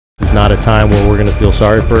It's not a time where we're going to feel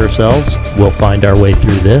sorry for ourselves. We'll find our way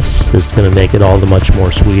through this. It's going to make it all the much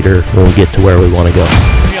more sweeter when we get to where we want to go.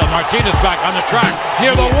 Martinez back on the track,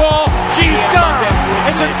 near the wall. She's gone.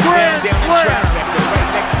 It's a grand slam.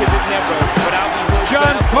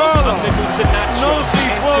 Giancarlo Nosy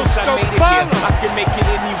Scopano.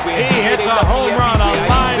 He hits a home run, a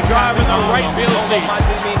line drive in the right field seat.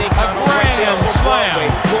 A grand slam.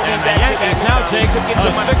 And the Yankees now take a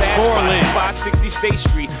 6-4 lead.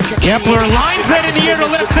 Kepler lines that in the air to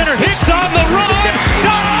left center. Hicks on the run.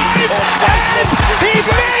 Dives. And he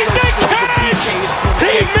made the catch.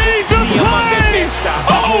 He made the play.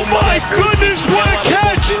 Oh my goodness, what a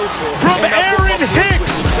catch from Aaron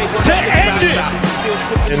Hicks to end it.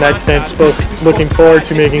 In that sense, both looking forward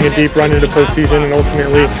to making a deep run into postseason and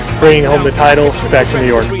ultimately bringing home the title back to New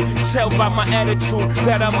York. Tell by my attitude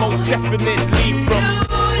that I'm most definitely from.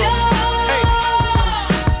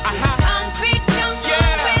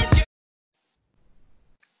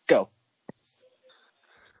 Go.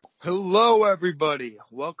 Hello, everybody.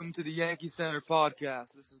 Welcome to the Yankee Center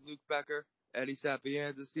podcast. This is Luke Becker, Eddie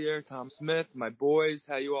Sapienza's here, Tom Smith, my boys.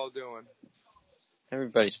 How you all doing?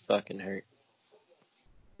 Everybody's fucking hurt.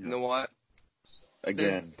 You know what?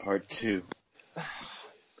 Again, part 2.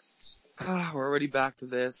 We're already back to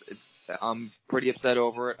this. I'm pretty upset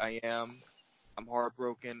over it. I'm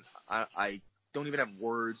heartbroken. I don't even have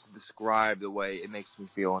words to describe the way it makes me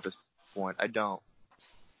feel at this point. I don't.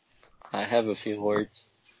 I have a few words.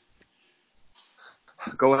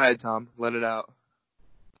 Go ahead, Tom. Let it out.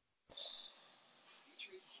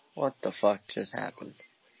 What the fuck just happened?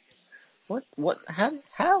 What,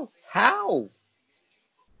 how?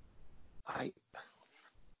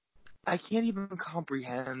 I can't even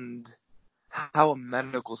comprehend how a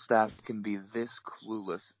medical staff can be this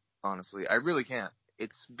clueless, honestly. I really can't.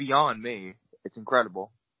 It's beyond me. It's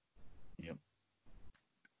incredible. Yep.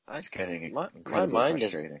 It's getting My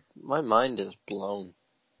frustrating. mind is blown.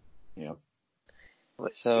 Yep.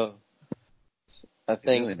 So, I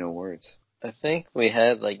think really no words. I think we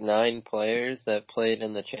had like 9 players that played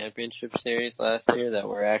in the championship series last year that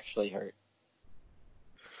were actually hurt.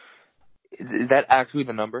 Is that actually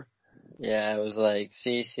the number? Yeah, it was like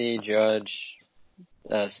CC, Judge,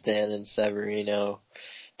 Stanton, Severino,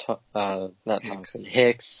 not Thompson,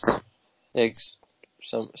 Hicks,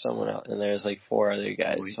 someone else, and there's like 4 other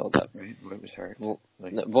guys. Hold up. Right, Boyd was hurt.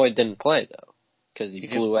 Boyd didn't play though, because he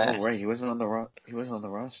blew ass. Oh, right, he wasn't on the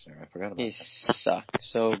roster. I forgot about that. He sucked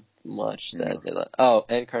so much that Yeah. they let.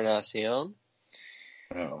 Encarnacion.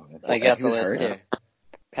 Oh, I got he the was list hurt. here.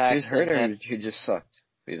 He was hurt, or he just sucked?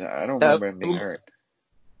 Because I don't remember him being hurt.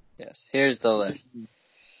 Yes, here's the list.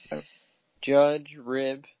 Judge,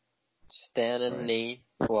 rib, Stanton, Right. knee,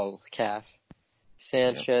 calf.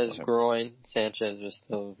 Sanchez, groin. Sanchez was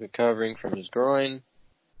still recovering from his groin.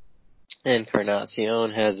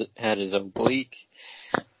 Encarnacion had his oblique.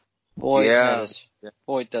 Boyd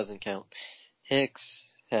doesn't count. Hicks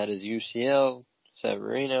had his UCL.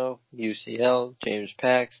 Severino, UCL. James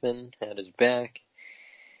Paxton had his back.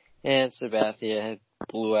 And Sabathia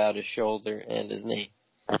blew out his shoulder and his knee.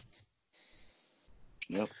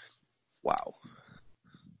 Yep. Wow.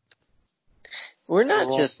 We're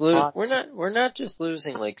not just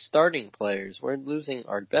losing like starting players. We're losing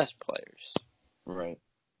our best players. Right.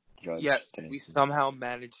 Judge, Yet Stanton. we somehow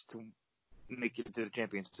managed to make it to the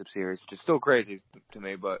championship series, which is still crazy to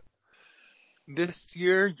me. But this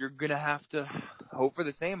year, you're gonna have to hope for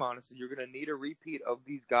the same. Honestly, you're gonna need a repeat of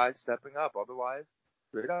these guys stepping up. Otherwise,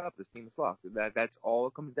 straight up, this team is fucked. That's all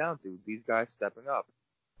it comes down to. These guys stepping up.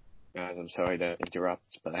 Guys, I'm sorry to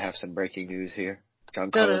interrupt, but I have some breaking news here.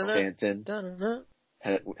 Giancarlo Stanton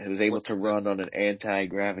was able to run on an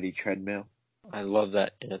anti-gravity treadmill. I love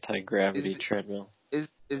that anti-gravity treadmill. Is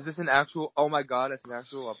this an actual? Oh my God, it's an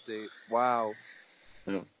actual update. Wow.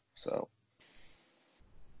 So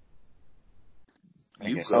I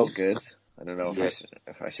You guess go. that's good. I don't know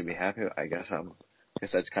if I should be happy. I guess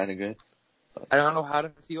that's kind of good. I don't know how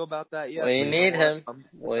to feel about that yet. We need him.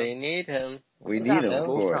 We need him, of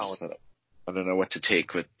course. But I don't know what to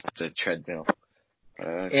take with the treadmill.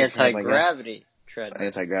 Anti-gravity treadmill.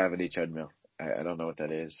 Anti-gravity treadmill. I don't know what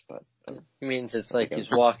that is, but It means it's like he's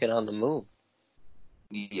walking on the moon.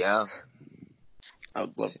 Yeah. I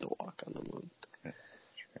would love to walk on the moon.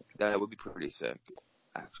 That would be pretty sick,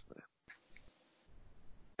 actually.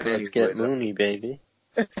 Let's get moony, baby.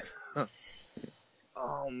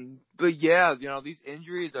 But yeah, these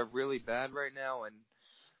injuries are really bad right now, and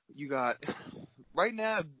you got right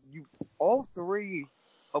now all 3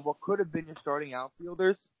 of what could have been your starting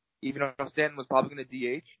outfielders, even though Stanton was probably going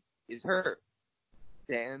to DH, is hurt.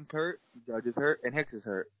 Stanton's hurt, Judge is hurt, and Hicks is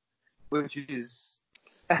hurt, which is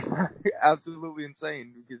absolutely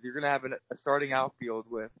insane because you're going to have a starting outfield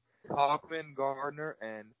with Tauchman, Gardner,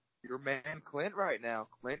 and your man Clint right now.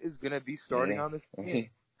 Clint is going to be starting on this team.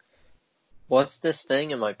 What's this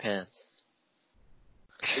thing in my pants?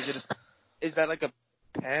 Is that like a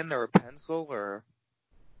pen or a pencil or?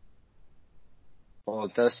 Well,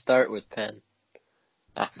 it does start with pen.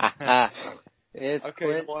 It's Okay,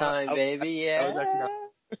 Clint time, baby. Yeah. I was actually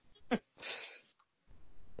not.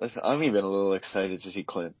 Listen, I'm even a little excited to see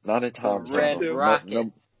Clint. Not at Tom's Red level.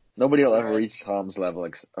 Rocket. Nobody will ever reach Tom's level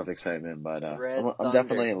of excitement, but I'm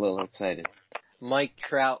definitely a little excited. Mike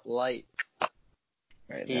Trout light.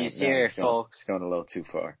 Right, He's here, folks. It's going a little too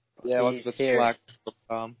far. Yeah, let's relax.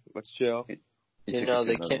 Let's chill. You know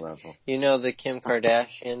the Kim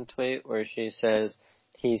Kardashian tweet where she says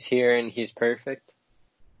he's here and he's perfect.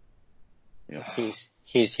 Yeah.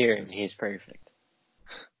 He's here and he's perfect.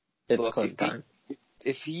 It's Clint time.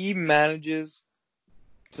 If he manages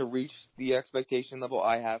to reach the expectation level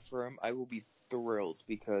I have for him, I will be thrilled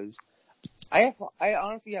because I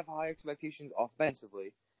honestly have high expectations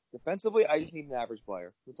offensively. Defensively, I just need an average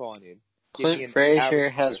player. That's all I need. Clint Frazier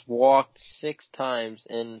has walked 6 times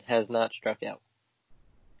and has not struck out.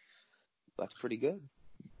 That's pretty good.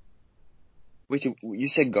 You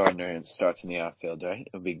said Gardner starts in the outfield, right?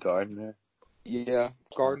 It'll be Gardner. Yeah,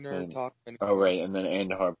 Gardner, Tauchman. Oh, right, and then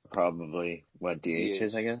Andujar probably, DH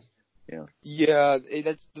is, I guess? Yeah. Yeah,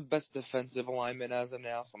 that's the best defensive alignment as of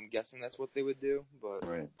now, so I'm guessing that's what they would do, but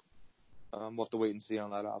right. We'll have to wait and see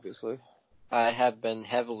on that, obviously. I have been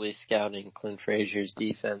heavily scouting Clint Frazier's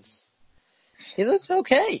defense. He looks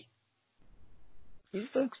okay.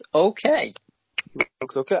 Looks okay.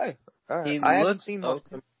 All right. I haven't seen much.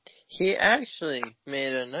 He actually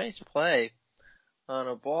made a nice play on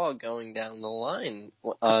a ball going down the line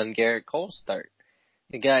on Garrett Cole's start.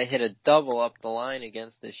 The guy hit a double up the line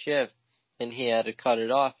against the shift, and he had to cut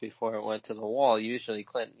it off before it went to the wall. Usually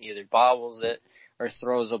Clinton either bobbles it or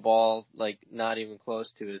throws a ball not even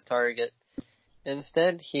close to his target.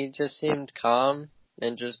 Instead, he just seemed calm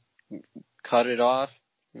and just cut it off,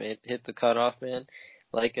 hit the cutoff man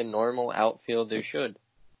like a normal outfielder should.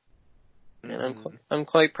 And I'm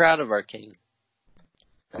quite proud of our king.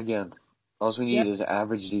 Again, all we need is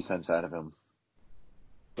average defense out of him.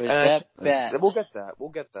 We'll get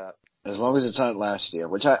that. As long as it's not last year,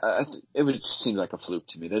 which it would just seem like a fluke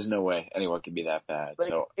to me. There's no way anyone can be that bad.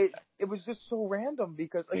 So it was just so random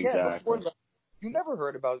because again, before you never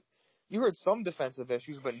heard about. You heard some defensive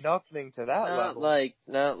issues, but nothing to that level.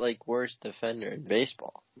 Not like worst defender in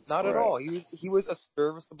baseball. Not at all. He was a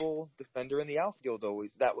serviceable defender in the outfield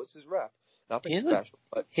always. That was his rep. Nothing special.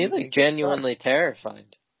 But he looked genuinely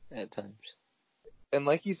terrified at times. And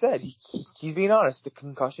like you said, he's being honest. The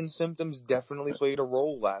concussion symptoms definitely played a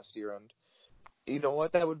role last year, and you know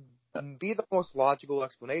what? That would be the most logical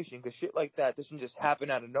explanation because shit like that doesn't just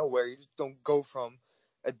happen out of nowhere. You just don't go from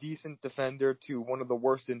a decent defender to one of the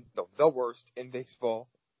worst in baseball.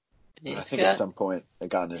 I think at some point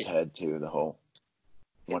it got in his head too. The whole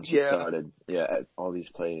once he started, all these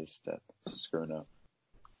plays that screwing up.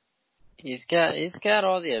 He's got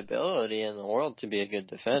all the ability in the world to be a good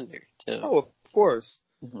defender too. Oh, of course.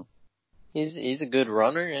 Mm-hmm. He's a good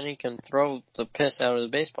runner and he can throw the piss out of the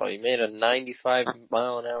baseball. He made a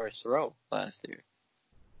 95-mile-an-hour throw last year.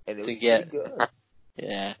 And it was pretty good.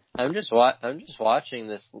 Yeah, I'm just watching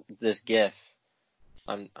this GIF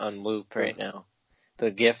on loop right now.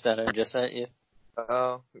 The GIF that I just sent you.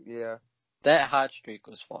 Oh, yeah. That hot streak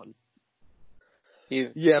was fun.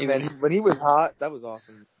 Man. When he was hot, that was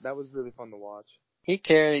awesome. That was really fun to watch. He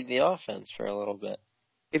carried the offense for a little bit.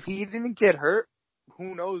 If he didn't get hurt,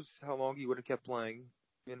 who knows how long he would have kept playing,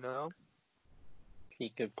 you know? If he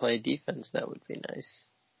could play defense, that would be nice.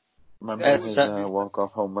 Remember his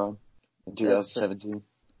walk-off home run in 2017?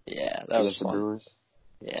 Yeah, that was fun. The Brewers?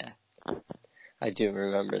 Yeah. I do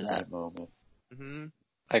remember that moment. Mm-hmm.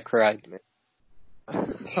 I cried.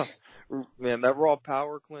 Man, that raw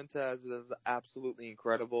power Clint has is absolutely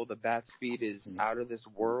incredible. The bat speed is out of this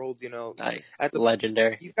world, you know.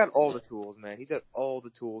 Legendary. He's got all the tools, man. He's got all the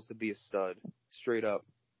tools to be a stud. Straight up.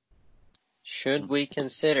 Should we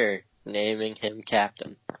consider naming him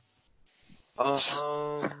captain?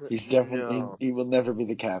 He's definitely he will never be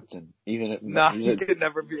the captain. He could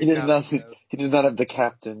never be. He does not have the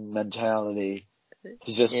captain mentality.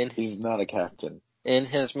 He's not a captain. In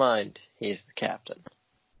his mind, he's the captain.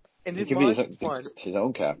 In his mind, his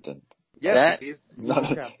own captain. Yeah,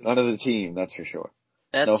 not of the team, that's for sure.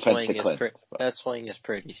 That no swing offense to Clint. That swing is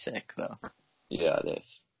pretty sick, though. Yeah, it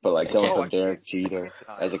is. But going from Derek Jeter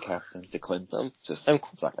as a captain to Clint,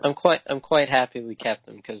 I'm quite happy we kept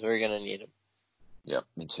him because we're gonna need him. Yep,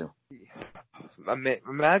 me too.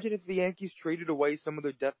 Imagine if the Yankees traded away some of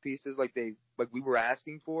their depth pieces like we were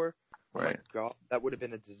asking for. Right. Oh my God, that would have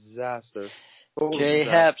been a disaster.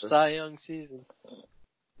 J-Happ Cy Young season.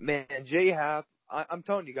 Man, J-Happ, I'm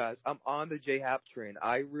telling you guys, I'm on the J-Happ train.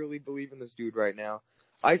 I really believe in this dude right now.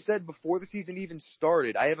 I said before the season even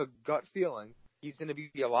started, I have a gut feeling he's going to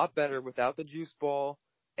be a lot better without the juice ball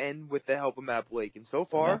and with the help of Matt Blake. And so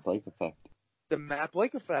far, the Matt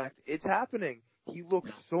Blake effect, it's happening. He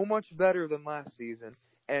looks so much better than last season.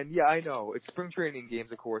 And yeah, I know, it's spring training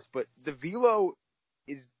games, of course, but the velo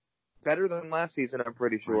is better than last season, I'm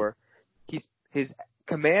pretty sure. His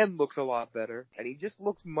command looks a lot better, and he just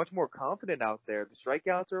looks much more confident out there. The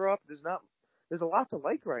strikeouts are up. There's a lot to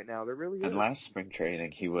like right now. There really is. And last spring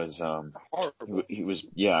training, he was horrible. He was,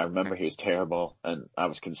 yeah, I remember he was terrible, and I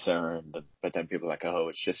was concerned. But then people were like, oh,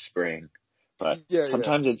 it's just spring. But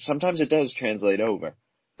sometimes it does translate over.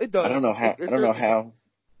 It does. I don't know how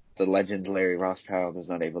the legend Larry Rothschild was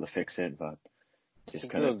not able to fix it, but just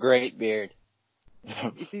kind of a great beard.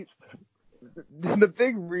 You see, the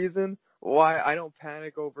big reason why I don't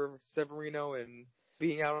panic over Severino and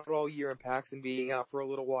being out all year and Paxton being out for a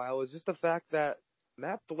little while is just the fact that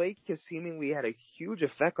Matt Blake has seemingly had a huge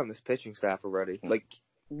effect on this pitching staff already.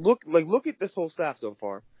 Look at this whole staff so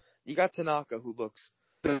far. You got Tanaka, who looks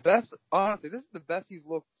the best. Honestly, this is the best he's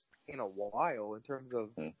looked in a while in terms of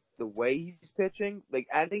the way he's pitching. Like,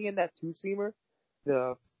 adding in that two-seamer,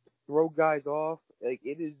 the throw guys off,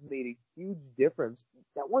 it has made a huge difference.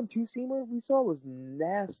 That one two-seamer we saw was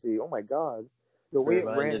nasty. Oh my God. The way it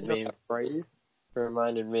ran up right.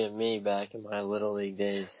 Reminded me of me back in my Little League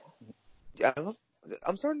days.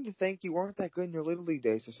 I'm starting to think you weren't that good in your Little League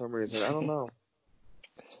days for some reason. I don't know.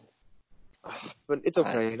 But it's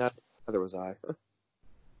okay. Neither was I.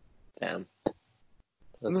 Damn.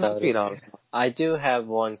 Let's be honest. I do have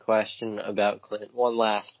one question about Clint. One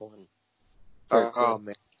last one. Oh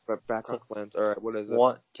man. But back on Clint. All right, what is it?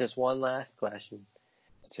 Just one last question.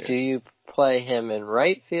 Do you play him in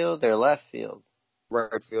right field or left field?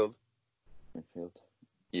 Right field.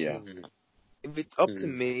 Yeah. If it's up to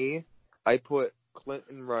me, I put Clint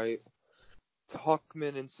in right,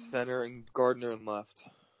 Tuckman in center, and Gardner in left.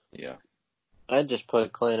 Yeah. I'd just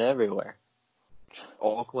put Clint everywhere.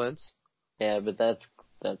 All Clints? Yeah, but that's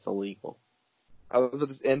illegal.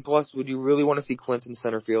 And plus, would you really want to see Clint in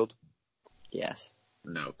center field? Yes.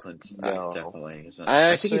 No, Clint definitely isn't.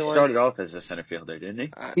 I think he started off as a center fielder, didn't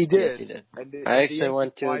he? He did. Yes, he did. I actually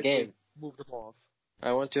went to a game. Moved him off.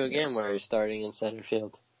 I went to a game where he was starting in center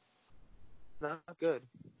field. Not good.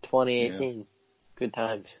 2018. Yeah. Good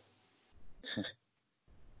times.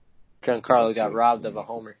 Giancarlo got robbed of a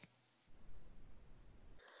homer.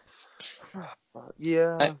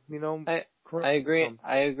 Yeah, I agree.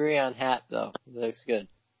 I agree on Happ though. It looks good.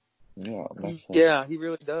 Yeah, he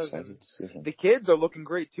really does. The kids are looking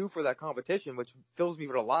great too for that competition, which fills me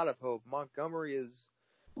with a lot of hope. Montgomery is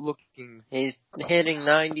looking. He's hitting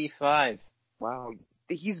 95. Wow,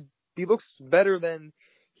 he looks better than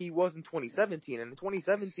he was in 2017. And in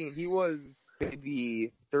 2017, he was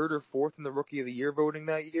maybe third or fourth in the Rookie of the Year voting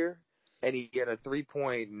that year, and he had a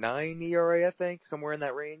 3.9 ERA, I think, somewhere in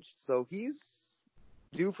that range. So he's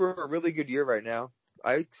due for a really good year right now.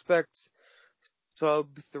 I expect sub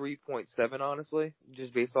 3.7, honestly,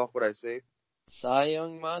 just based off what I see. Cy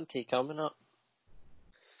Young Monty coming up.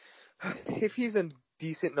 If he's a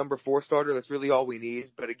decent number 4 starter, that's really all we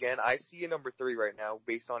need. But again, I see a number 3 right now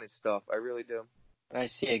based on his stuff. I really do. I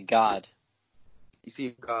see a god. You see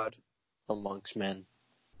a god amongst men.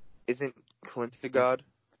 Isn't Clint a god?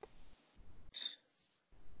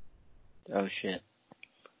 Oh shit.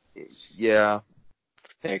 Yeah.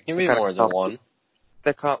 There can be more than one.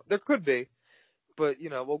 There could be. But,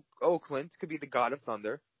 Clint could be the god of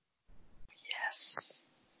thunder. Yes.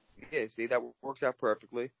 Yeah, see, that works out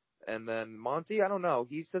perfectly. And then Monty, I don't know.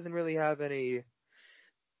 He doesn't really have any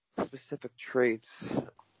specific traits.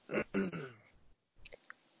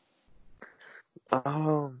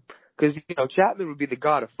 Because, Chapman would be the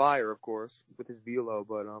god of fire, of course, with his velo,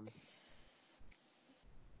 but,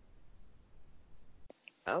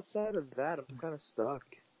 outside of that, I'm kind of stuck.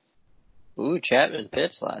 Ooh, Chapman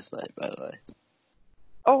pitched last night, by the way.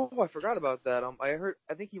 Oh, I forgot about that.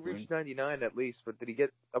 I think he reached 99 at least, but did he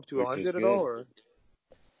get up to 100 at all? Or?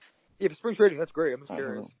 Yeah, for spring trading, that's great. I'm just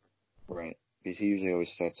curious. Right, because he usually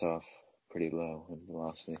always starts off pretty low in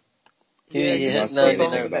velocity. Yeah, he hit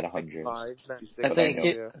 99 about 100.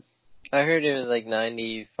 I heard it was like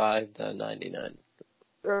 95 to 99.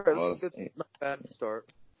 That's not bad to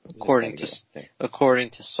start. According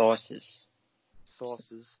to sources.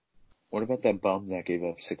 Sauces. What about that bum that gave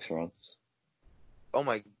up 6 runs? Oh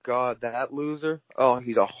my God, that loser. Oh,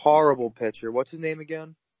 he's a horrible pitcher. What's his name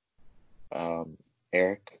again?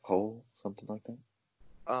 Eric Cole, something like that.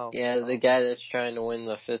 Oh. Yeah, the guy that's trying to win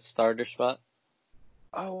the 5th starter spot.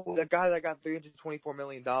 Oh, the guy that got $324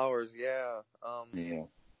 million. Yeah. Yeah.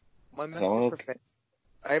 My message for fans.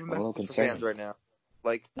 I have a message for fans right now.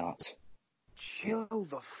 Like, not. Chill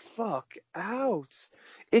the fuck out.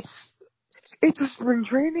 It's a spring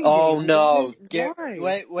training game. Oh no!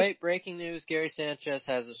 Why? Wait! Breaking news: Gary Sanchez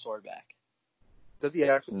has a sore back. Does he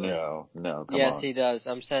actually? No, come yes, on. he does.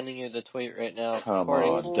 I'm sending you the tweet right now. Come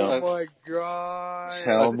on, don't. Oh my God!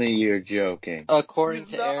 Tell me you're joking. According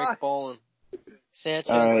to Eric Bolin, Sanchez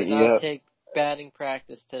did not take batting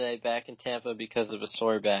practice today back in Tampa because of a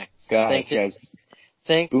sore back. Guys,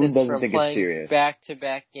 thinks Boone it's doesn't from think it's serious. playing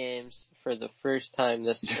back-to-back games for the first time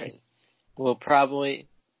this spring. We'll probably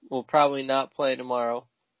not play tomorrow,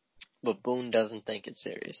 but Boone doesn't think it's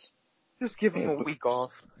serious. Just give him a week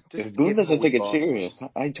off. If Boone doesn't think it's serious,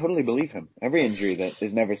 I totally believe him. Every injury that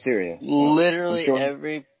is never serious. So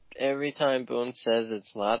Literally every time Boone says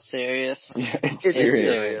it's not serious, it's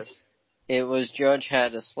serious. It was Judge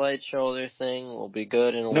had a slight shoulder thing. Will be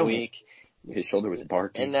good in a week. His shoulder was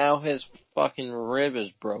barking. And now his fucking rib is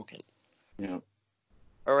broken. Yeah.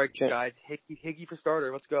 All right, guys. Higgy for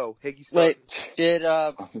starter. Let's go. Higgy starter.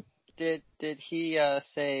 Wait, did he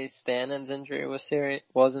say Stanton's injury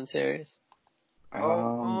wasn't serious?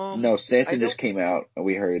 No, Stanton just came out and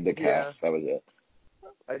we heard the calf. That was it.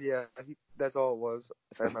 That's all it was.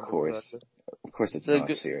 If I remember correctly. Of course, it's not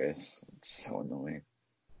serious. It's so annoying.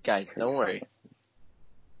 Guys, don't worry.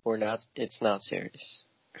 It's not serious.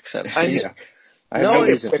 Except I have no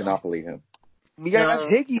reason to not believe him. We got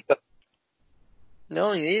Higgy.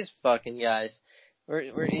 Knowing these fucking guys,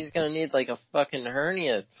 he's gonna need like a fucking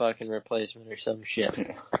hernia fucking replacement or some shit.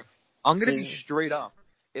 I'm gonna be straight up.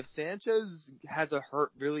 If Sanchez has a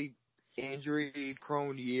really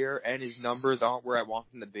injury-prone year and his numbers aren't where I want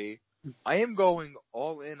them to be, I am going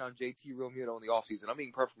all in on JT Realmuto in the offseason. I'm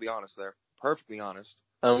being perfectly honest there. Perfectly honest.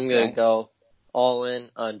 I'm gonna go all in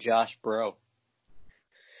on Josh Bro.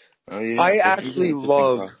 Oh, yeah. I actually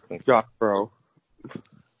love Josh Bro.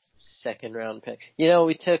 2nd round pick. You know,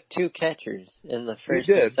 we took 2 catchers in the 1st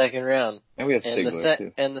and 2nd round. And we have Stigler,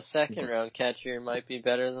 too. And the 2nd round catcher might be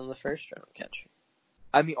better than the 1st round catcher.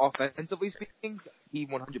 I mean, offensively speaking, he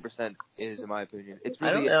 100% is, in my opinion. It's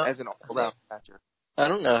really as an all-round catcher. I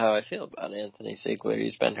don't know how I feel about Anthony Stigler.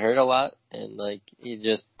 He's been hurt a lot, and, he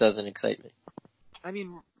just doesn't excite me. I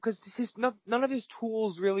mean, because none of his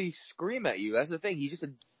tools really scream at you. That's the thing. He's just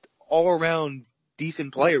an all-around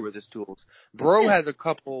decent player with his tools. Bro has a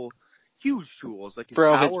couple huge tools. Like his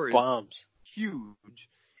power is bombs. Huge.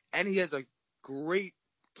 And he has a great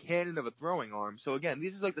cannon of a throwing arm. So again,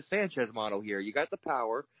 this is like the Sanchez model here. You got the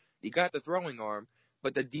power, you got the throwing arm,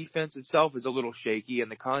 but the defense itself is a little shaky and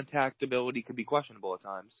the contact ability could be questionable at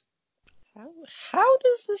times. How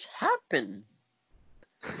does this happen?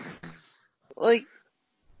 I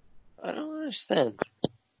don't understand.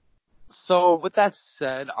 So, with that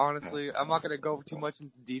said, honestly, I'm not going to go too much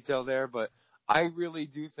into detail there, but I really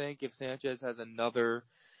do think if Sanchez has another,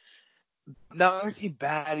 not going to say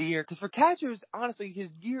bad year, because for catchers, honestly, his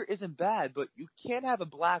year isn't bad, but you can't have a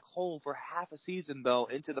black hole for half a season, though,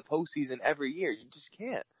 into the postseason every year. You just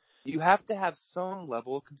can't. You have to have some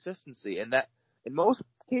level of consistency, and that, in most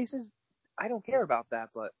cases, I don't care about that,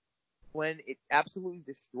 but when it absolutely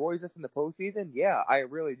destroys us in the postseason, yeah, I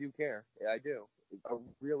really do care. Yeah, I do. It's a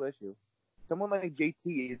real issue. Someone like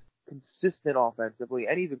JT is consistent offensively,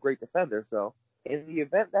 and he's a great defender, so in the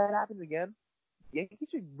event that happens again, Yankees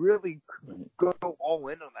should really go all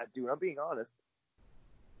in on that dude. I'm being honest.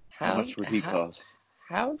 How much would he cost?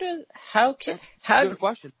 Good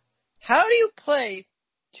question. How do you play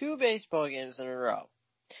 2 baseball games in a row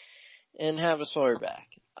and have a sore back?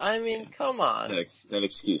 I mean, come on. That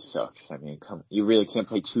excuse sucks. I mean, you really can't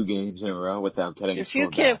play 2 games in a row without getting a sore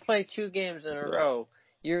back. If you can't play 2 games in a row,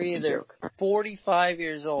 you're either 45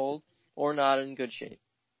 years old or not in good shape.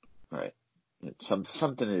 Right.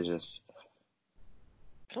 Something is just...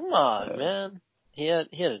 Come on, man. He had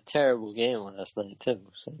a terrible game last night too,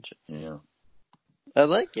 Sanchez. Yeah. I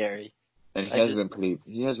like Gary. And he has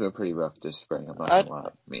been pretty rough this spring. I'm not gonna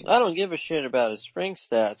lie. I don't give a shit about his spring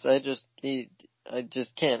stats. I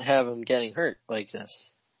just can't have him getting hurt like this.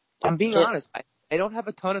 I'm being honest. I don't have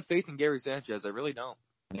a ton of faith in Gary Sanchez. I really don't.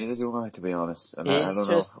 Neither do I, to be honest. And I don't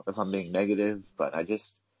know if I'm being negative, but I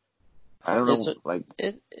don't know.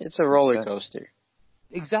 It's a roller coaster.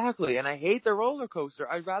 Exactly, and I hate the roller coaster.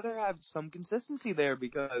 I'd rather have some consistency there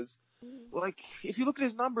because, if you look at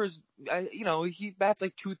his numbers, he bats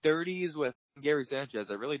like 230s with Gary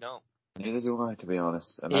Sanchez. I really don't. Neither do I, to be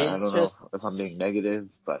honest. And I don't know if I'm being negative,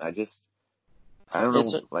 but I don't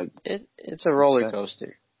know, it's a roller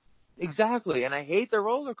coaster. Exactly, and I hate the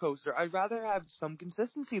roller coaster. I'd rather have some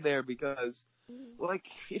consistency there because, like,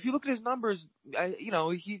 if you look at his numbers,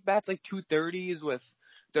 he bats like 230s with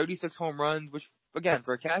 36 home runs, which, again,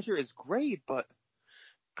 for a catcher is great, but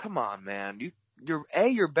come on, man.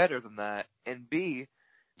 You're better than that, and B,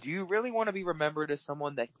 do you really want to be remembered as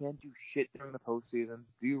someone that can't do shit during the postseason?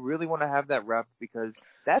 Do you really want to have that rep? Because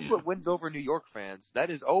that's what wins over New York fans. That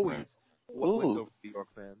is always what wins over New York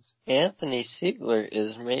fans. Anthony Siegler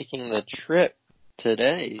is making the trip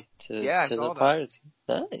today to the Pirates.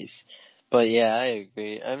 Nice. But yeah, I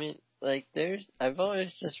agree. I mean, like, I've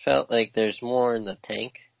always just felt like there's more in the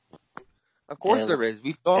tank. Of course there is.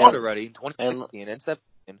 We saw it already in 2016 and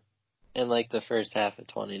 2017. And like the first half of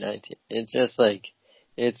 2019. It's just like,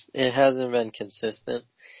 it hasn't been consistent,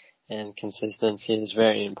 and consistency is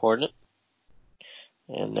very important.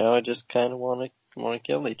 And now I just kind of want to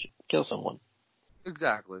kill someone.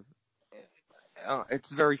 Exactly.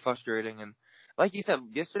 It's very frustrating, and like you said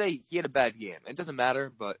yesterday, he had a bad game. It doesn't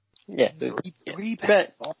matter, but three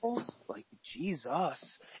bad balls, like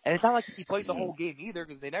Jesus. And it's not like he played the whole game either,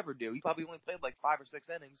 because they never do. He probably only played like 5 or 6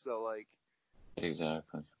 innings, so like.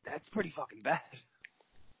 Exactly. That's pretty fucking bad.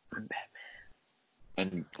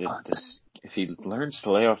 And if he learns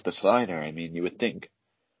to lay off the slider, I mean, you would think.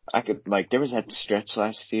 There was that stretch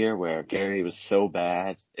last year where Gary was so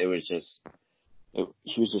bad, he was just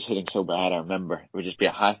hitting so bad, I remember. It would just be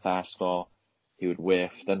a high fastball, he would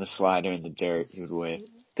whiff, then the slider in the dirt, he would whiff.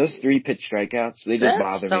 Those 3-pitch strikeouts, they just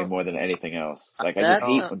bother me more than anything else. Like, I just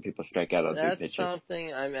hate when people strike out on 3 pitches. That's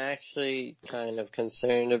something I'm actually kind of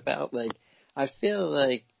concerned about. Like, I feel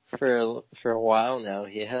like for a while now,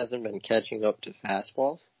 he hasn't been catching up to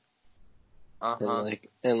fastballs. And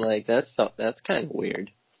that's kind of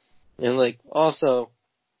weird. And like, also,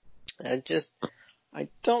 I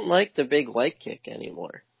don't like the big leg kick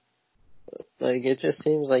anymore. Like, it just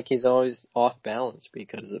seems like he's always off balance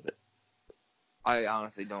because of it. I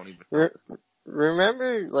honestly don't even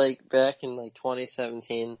remember, like, back in like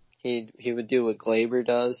 2017, he would do what Glaber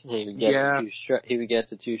does. He would get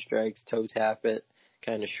to 2 strikes, toe tap it,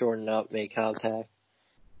 kind of shorten up, make contact.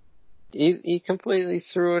 He completely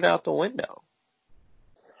threw it out the window.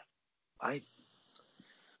 I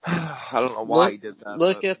don't know why he did that.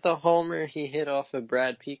 Look at the homer he hit off of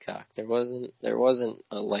Brad Peacock. There wasn't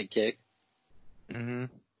a leg kick. Mm-hmm.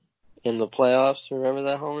 In the playoffs, remember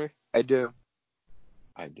that homer? I do,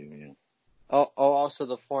 yeah. Also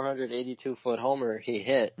the 482-foot homer he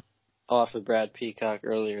hit off of Brad Peacock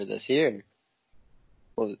earlier this year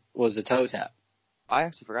was a toe tap. I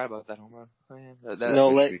actually forgot about that home run.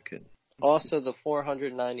 Also the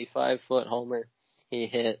 495-foot homer he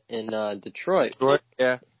hit in Detroit.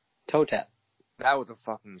 Yeah. Toe tap. That was a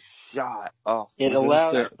fucking shot. Oh. It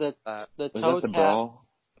allowed the toe tap. The brawl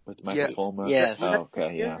with Michael Fulmer? Yeah. Oh,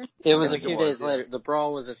 okay, yeah. It was a few days later. The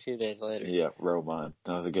brawl was a few days later. Yeah, Robon.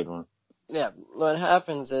 That was a good one. Yeah, what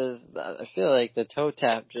happens is, I feel like the toe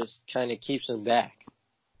tap just kind of keeps him back.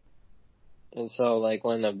 And so, like,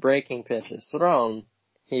 when the breaking pitch is thrown,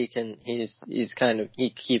 he keeps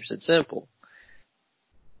it simple.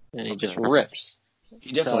 And he just rips.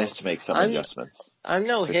 He definitely has to make some adjustments. I'm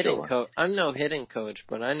no hitting coach,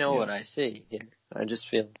 but I know what I see here. I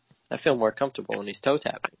feel more comfortable when he's toe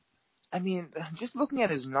tapping. I mean, just looking at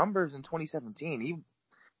his numbers in 2017,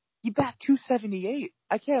 he bat 278.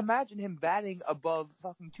 I can't imagine him batting above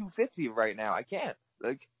fucking 250 right now. I can't.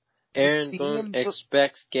 Like, Aaron Boone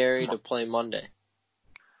expects Gary to play Monday.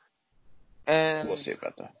 And we'll see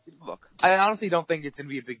about that. Look, I honestly don't think it's gonna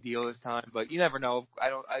be a big deal this time, but you never know. I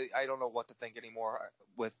don't know what to think anymore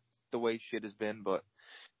with the way shit has been, but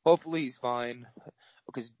hopefully he's fine,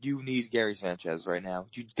 because you need Gary Sanchez right now.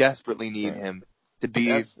 You desperately need him to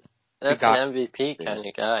be. That's an MVP kind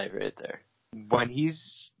of guy right there. When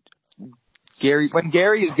Gary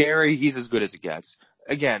is Gary, he's as good as it gets.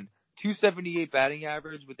 Again, 278 batting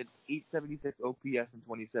average with an 876 OPS in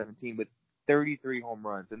 2017 with 33 home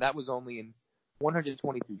runs, and that was only in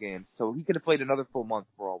 122 games. So he could have played another full month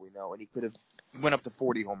for all we know, and he could have went up to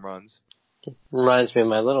 40 home runs. Reminds me of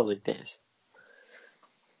my Little League days.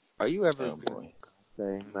 Are you ever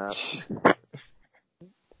saying that?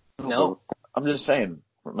 No. I'm just saying.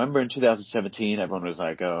 Remember in 2017, everyone was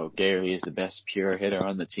like, "Oh, Gary is the best pure hitter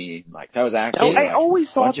on the team." Like, that was actually. I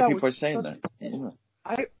always thought that. A bunch of people were saying that. Yeah.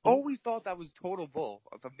 I always thought that was total bull.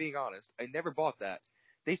 If I'm being honest, I never bought that.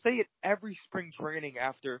 They say it every spring training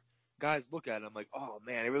after guys look at him like, "Oh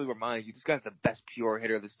man, it really reminds you this guy's the best pure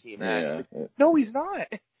hitter this team has." Yeah. No, he's not.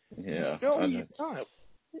 Yeah. No, he's not.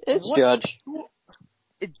 It's Judge.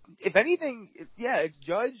 if anything, it's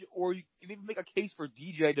Judge, or you can even make a case for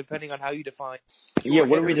DJ, depending on how you define. Yeah,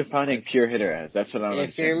 what are we defining pure hitter as? That's what I don't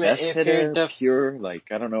understand. Best hitter, pure,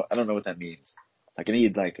 like, I don't know what that means. Like, I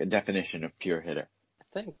need, like, a definition of pure hitter.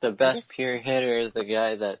 I think the best pure hitter is the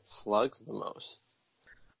guy that slugs the most.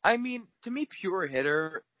 I mean, to me, pure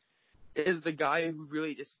hitter is the guy who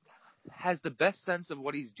really just has the best sense of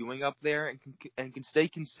what he's doing up there and can stay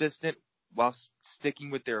consistent while sticking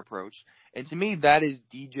with their approach. And to me, that is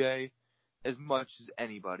DJ as much as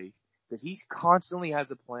anybody. Because he constantly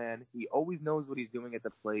has a plan. He always knows what he's doing at the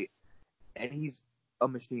plate. And he's a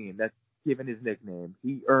machine. That's given his nickname.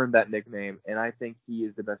 He earned that nickname. And I think he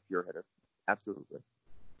is the best pure hitter. Absolutely.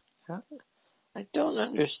 I don't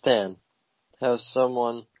understand how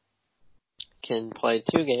someone can play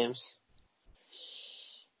 2 games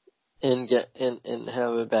and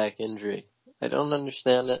have a back injury. I don't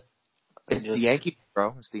understand it. It's the Yankees,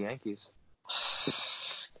 bro. It's the Yankees.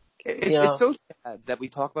 It's so sad that we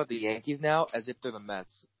talk about the Yankees now as if they're the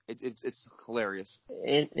Mets. It's hilarious.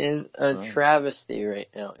 It is a travesty right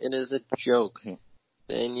now. It is a joke.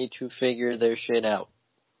 They need to figure their shit out.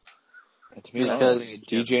 Because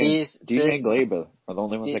DJ and Gleyber are the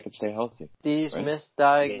only ones that can stay healthy. These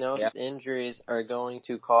misdiagnosed injuries are going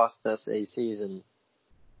to cost us a season.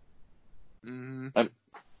 Mm-hmm.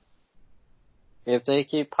 If they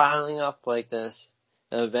keep piling up like this,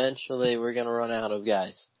 eventually we're going to run out of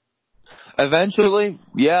guys. Eventually,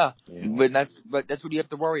 yeah. But that's what you have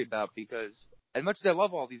to worry about, because as much as I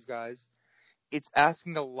love all these guys, it's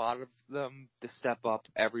asking a lot of them to step up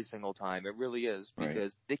every single time. It really is,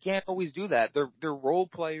 because they can't always do that. They're role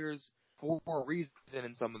players for a reason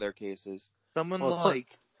in some of their cases. Someone like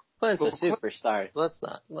Clint's a superstar. Let's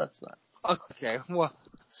not. Okay, well,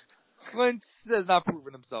 Clint has not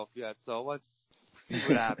proven himself yet, so let's see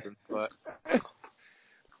what happens. But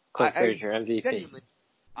Clint Frazier, MVP. Genuinely,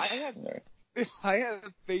 I have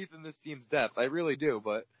faith in this team's depth. I really do,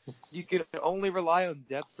 but you can only rely on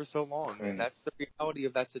depth for so long, and that's the reality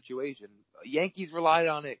of that situation. Yankees relied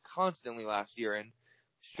on it constantly last year, and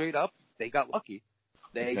straight up, they got lucky.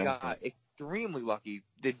 They got extremely lucky.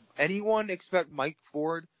 Did anyone expect Mike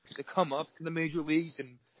Ford to come up to the major leagues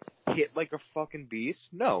and hit like a fucking beast?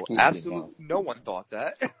 No, absolutely no one thought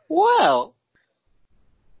that. Well.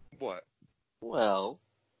 What? Well.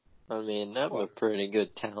 I mean, that was a pretty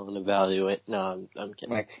good talent evaluate. No, I'm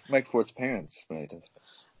kidding. Mike Ford's parents might have.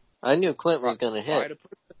 I knew Clint was going to hit. Right,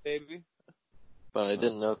 baby. But I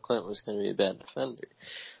didn't know Clint was going to be a bad defender.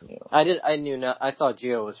 Yeah. I thought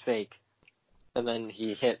Gio was fake. And then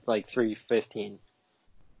he hit like 315.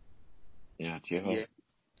 Yeah, Gio. Yeah.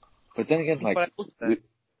 But then again, like,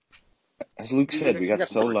 as Luke said, we got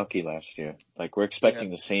so lucky last year. Like, we're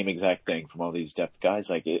expecting the same exact thing from all these depth guys.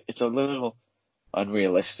 Like, it's a little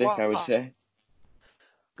unrealistic, I would say.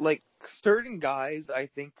 Like, certain guys I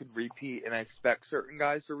think could repeat, and I expect certain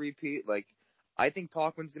guys to repeat. Like, I think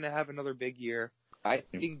Tauchman's going to have another big year. I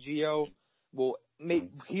think Gio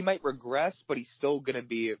he might regress, but he's still going to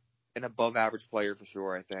be an above-average player for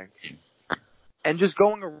sure, I think. And just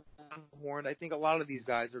going around the horn, I think a lot of these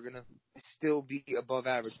guys are going to still be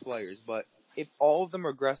above-average players. But if all of them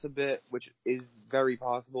regress a bit, which is very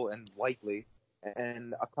possible and likely,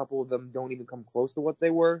 and a couple of them don't even come close to what they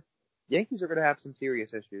were, Yankees are going to have some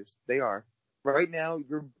serious issues. They are. Right now,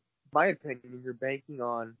 my opinion, you're banking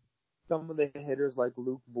on some of the hitters like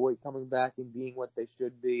Luke Voigt coming back and being what they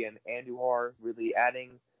should be, and Andujar really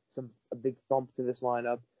adding a big thump to this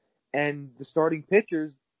lineup, and the starting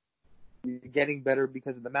pitchers getting better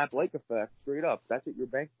because of the Matt Blake effect. Straight up, that's what you're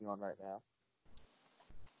banking on right now.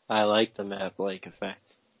 I like the Matt Blake effect.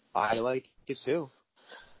 I like it too.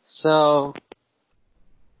 So,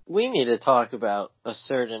 we need to talk about a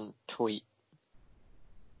certain tweet.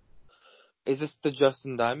 Is this the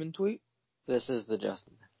Justin Diamond tweet? This is the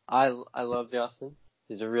Justin. I love Justin.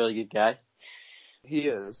 He's a really good guy. He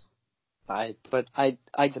is.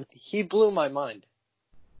 He blew my mind.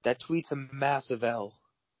 That tweet's a massive L.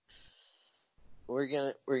 We're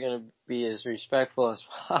gonna be as respectful as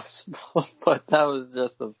possible, but that was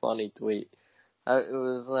just a funny tweet. It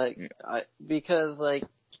was like because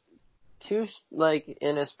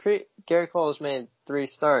in his Gary Cole's made 3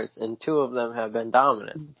 starts and 2 of them have been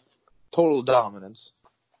dominant. Total dominance.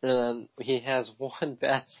 And then he has 1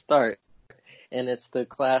 bad start, and it's the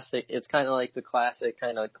classic. It's kind of like the classic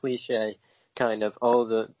kind of cliche kind of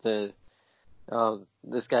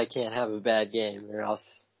this guy can't have a bad game or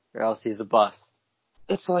else he's a bust.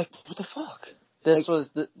 It's like, what the fuck? This was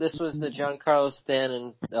the Giancarlo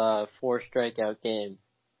Stanton 4 strikeout game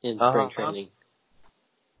in spring training,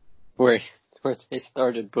 where they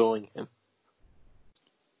started booing him.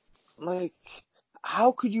 Like,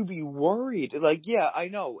 how could you be worried? Like, yeah, I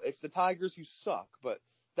know it's the Tigers who suck, but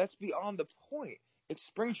that's beyond the point. It's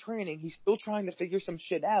spring training. He's still trying to figure some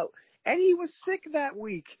shit out, and he was sick that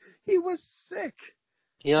week. He was sick.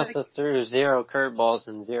 He also threw 0 curveballs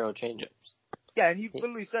and 0 changeups. Yeah, and he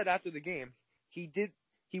literally said after the game he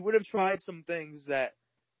would have tried some things that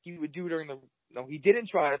he would do he didn't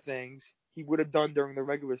try things he would have done during the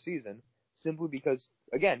regular season, simply because,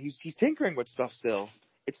 again, he's tinkering with stuff still.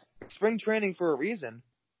 It's spring training for a reason.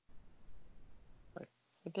 I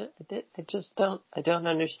don't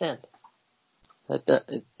understand.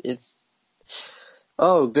 It's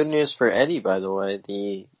good news for Eddie, by the way.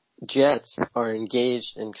 The Jets are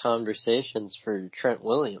engaged in conversations for Trent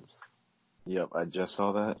Williams. Yep, I just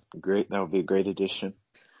saw that. Great, that would be a great addition.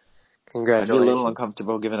 Congratulations. I'd be a little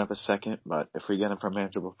uncomfortable giving up a second, but if we get him for a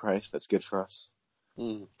manageable price, that's good for us.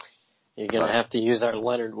 You're going to have to use our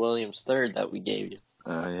Leonard Williams third that we gave you.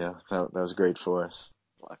 Yeah, that was great for us.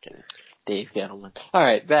 Fucking Dave Gettleman. All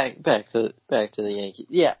right, back to the Yankees.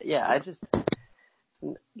 Yeah, I just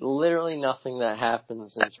literally nothing that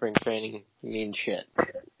happens in spring training means shit.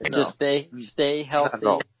 No. Just stay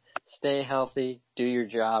healthy, do your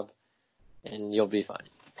job, and you'll be fine.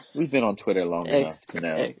 We've been on Twitter long enough to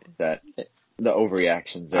know that the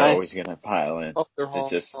overreactions are always going to pile in. Oh, they're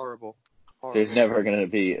horrible. There's never going to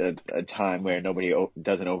be a time where nobody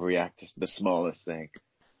doesn't overreact to the smallest thing.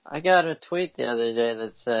 I got a tweet the other day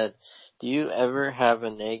that said, "Do you ever have a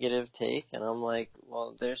negative take?" And I'm like,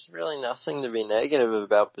 well, there's really nothing to be negative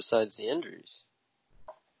about besides the injuries.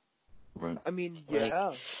 Right. I mean, yeah.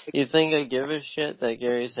 Like, you think I give a shit that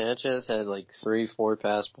Gary Sanchez had like 3-4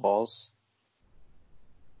 pass balls?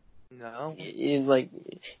 No.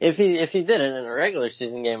 If he did it in a regular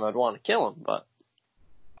season game, I'd want to kill him, but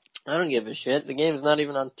I don't give a shit. The game's not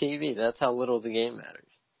even on TV. That's how little the game matters.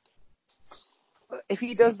 If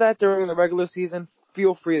he does that during the regular season,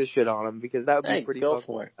 feel free to shit on him, because that would be pretty go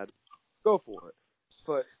for it. Go for it.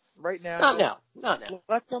 But right now, not now.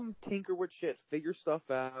 Let them tinker with shit, figure stuff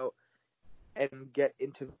out, and get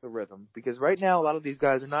into the rhythm. Because right now, a lot of these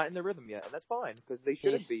guys are not in the rhythm yet, and that's fine, because they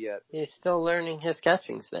shouldn't be yet. He's still learning his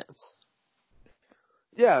catching stance.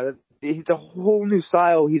 Yeah, it's a whole new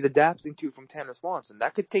style he's adapting to from Tanner Swanson.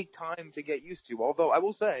 That could take time to get used to, although I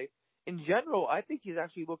will say, in general, I think he's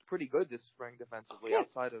actually looked pretty good this spring defensively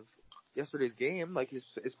outside of yesterday's game. Like, his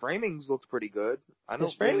framings looked pretty good.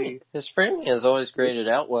 His framing has always graded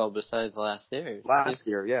out well besides last year. Last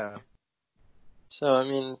year, yeah. So, I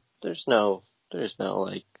mean, there's no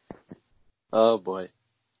like, oh boy.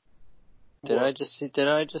 Did I just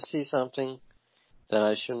see something that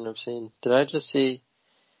I shouldn't have seen?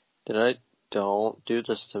 Don't do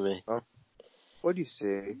this to me. What do you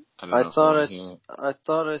see? I thought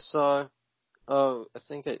I saw. Oh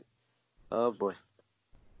boy.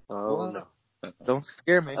 Oh no. Don't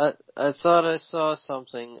scare me. I thought I saw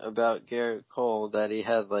something about Garrett Cole that he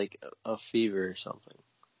had like a fever or something.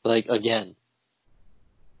 Like again.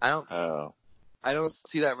 I don't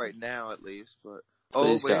see that right now, at least. But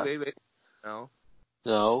wait. No.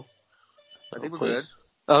 I think we're good.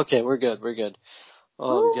 Okay, we're good.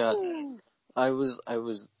 Oh God. I was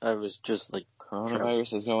just like,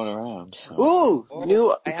 coronavirus is going around. So. Ooh,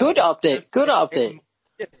 good update.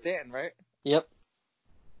 Yeah, Stanton, right? Yep.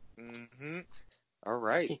 All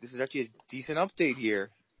right. This is actually a decent update here.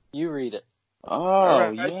 You read it.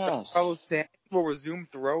 Oh, yes. Carlos Stanton will resume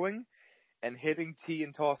throwing and hitting tee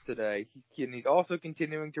and toss today. He's also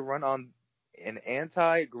continuing to run on an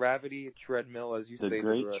anti-gravity treadmill, as you say. The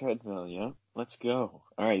great treadmill, yeah. Let's go.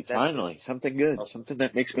 All right, finally, something good. Something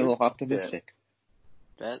that makes me a little optimistic.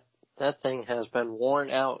 That thing has been worn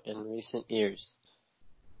out in recent years.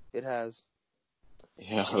 It has.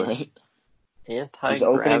 Yeah, right?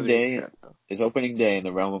 Anti-gravity treadmill. His opening day in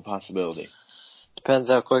the realm of possibility. Depends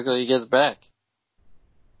how quickly he gets back.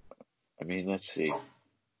 I mean, let's see.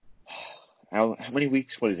 How many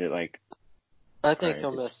weeks? What is it, like? I think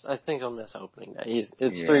he'll miss opening day.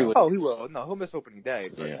 It's 3 weeks. Oh, he will. No, he'll miss opening day.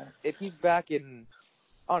 But if he's back in,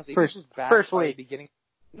 honestly, if he's back first by week, beginning,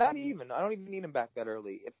 not even. I don't even need him back that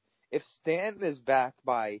early. If Stanton is back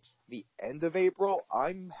by the end of April,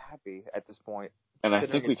 I'm happy at this point. And I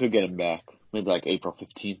think we could get him back maybe like April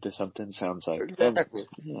 15th or something. Sounds like exactly.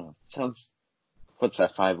 Sounds. What's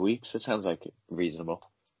that? 5 weeks? It sounds like reasonable.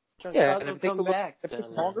 Yeah, and if it takes if it's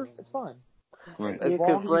longer, it's fine. Right. You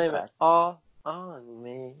could blame it all on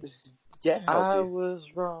me. Get healthy. I was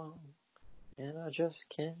wrong, and I just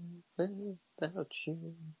can't live without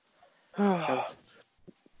you.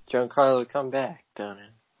 Giancarlo, come back, don't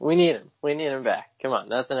it? We need him. We need him back. Come on,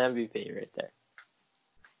 that's an MVP right there.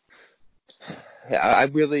 I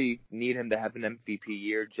really need him to have an MVP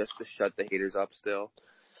year just to shut the haters up still,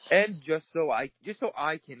 and just so I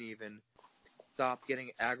can even stop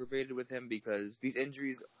getting aggravated with him because these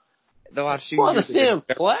injuries. The last few years. I want to see him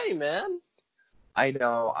play, man. I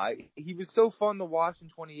know. He was so fun to watch in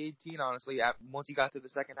 2018. Honestly, once he got to the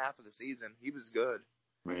second half of the season, he was good.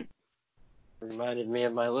 Right. Reminded me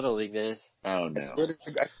of my Little League days. Oh no!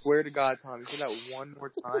 I swear to God, Tom, you say that one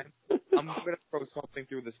more time, I'm gonna throw something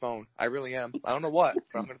through this phone. I really am. I don't know what,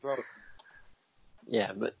 but I'm gonna throw it.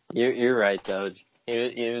 Yeah, but you're right, though.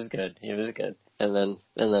 He was good. He was good. And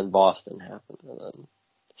then Boston happened. And then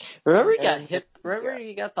remember he got hit. Remember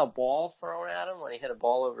he got the ball thrown at him when he hit a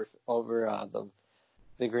ball over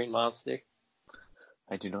the Green Monster.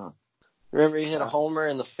 I do not. Remember he hit a homer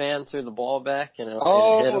and the fan threw the ball back and it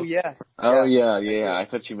hit him? Yeah. Oh yeah. I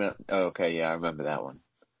thought you meant. Oh, okay, yeah, I remember that one.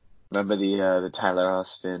 Remember the Tyler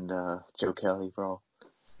Austin, Joe Kelly brawl?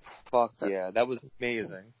 Fuck yeah, that was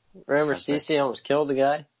amazing. Remember CeCe almost killed the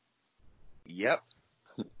guy? Yep.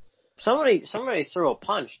 Somebody threw a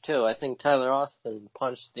punch too. I think Tyler Austin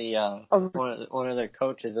punched the one of their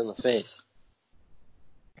coaches in the face.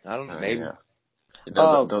 I don't know, maybe. Yeah.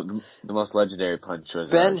 The most legendary punch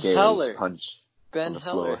was Ben Gary's Heller. punch. Ben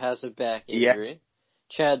Heller has a back injury. Yeah.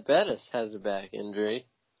 Chad Bettis has a back injury.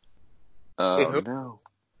 Oh no!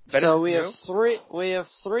 So we have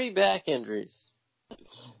three back injuries.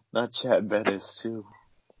 Not Chad Bettis too.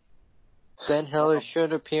 Ben Heller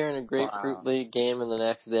should appear in a Grapefruit League game in the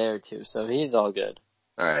next day or two, so he's all good.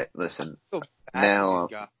 All right, listen. Now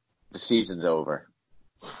the season's over.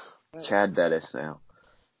 Chad Bettis now.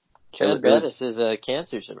 Chad Bettis is a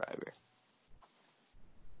cancer survivor.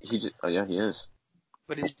 He is.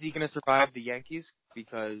 But is he going to survive the Yankees?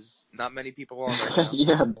 Because not many people are right now.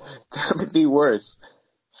 Yeah, that would be worse.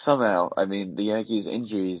 Somehow, I mean, the Yankees'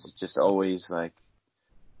 injuries just always like.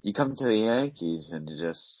 You come to the Yankees and you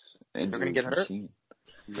just they're going to get hurt.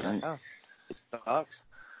 Right. Yeah, it sucks.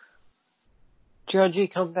 Judgy,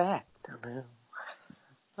 come back.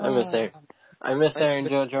 I miss Aaron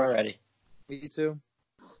Judge already. Me too.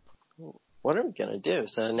 What are we gonna do?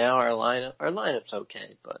 So now our lineup's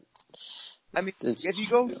okay, but I mean, if you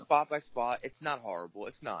go spot by spot, it's not horrible.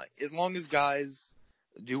 It's not, as long as guys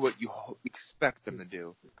do what you expect them to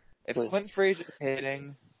do. If Clint Frazier's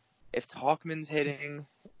hitting, if Tauchman's hitting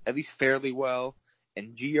at least fairly well,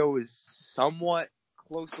 and Gio is somewhat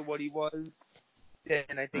close to what he was,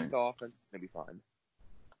 then I think the offense is gonna be fine.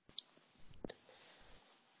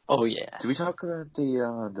 Oh yeah. Did we talk about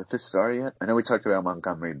the fifth starter yet? I know we talked about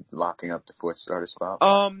Montgomery locking up the fourth starter spot.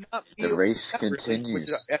 Not the really, race continues.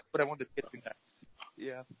 Really, that's what I wanted to get to next.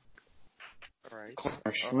 Yeah. All right.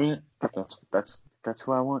 Schmidt. That's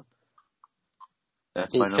what I want.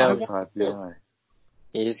 That's my number 5 guy.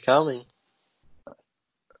 He's coming.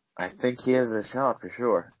 I think he has a shot for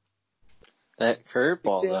sure. That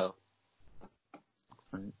curveball though.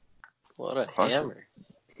 What a hammer.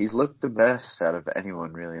 He's looked the best out of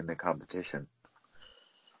anyone really in the competition.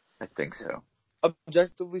 I think so.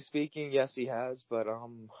 Objectively speaking, yes, he has, but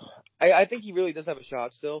I think he really does have a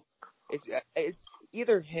shot still. It's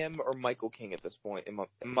either him or Michael King at this point, in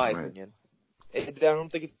my opinion. I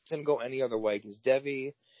don't think it's gonna go any other way because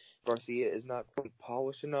Devi Garcia is not quite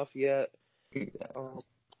polished enough yet.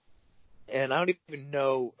 And I don't even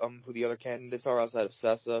know who the other candidates are outside of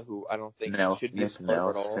Sessa, who I don't think should be a starter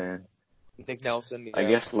at all. Nick Nelson. Yeah. I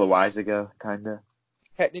guess Loizaga, kinda.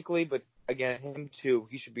 Technically, but again, him too.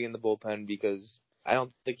 He should be in the bullpen because I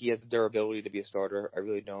don't think he has the durability to be a starter. I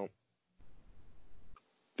really don't.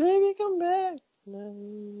 Baby, come back.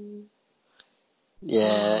 No.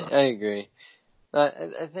 Yeah, I agree.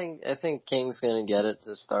 I think King's gonna get it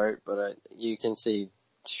to start, but you can see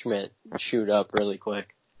Schmidt shoot up really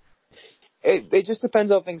quick. It just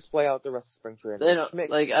depends how things play out the rest of spring training. They don't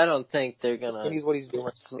I don't think they're gonna. He's what he's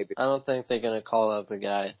doing. I don't think they're gonna call up a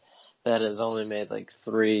guy that has only made like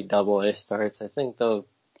 3 AA starts. I think they'll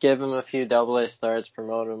give him a few AA starts,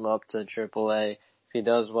 promote him up to AAA. If he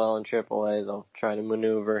does well in AAA, they'll try to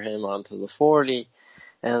maneuver him onto the 40,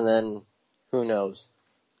 and then who knows?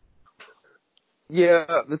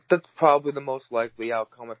 Yeah, that's probably the most likely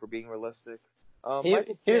outcome if we're being realistic.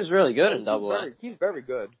 He was really good in AA. He's very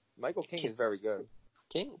good. Michael King is very good.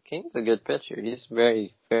 King's a good pitcher. He's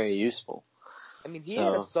very, very useful. I mean, he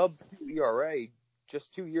had a sub-2 ERA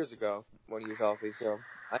just 2 years ago when he was healthy, so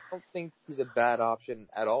I don't think he's a bad option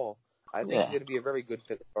at all. I think he's going to be a very good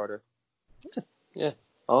fifth starter. Yeah.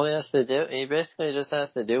 All he has to do, he basically just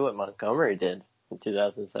has to do what Montgomery did in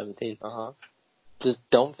 2017. Just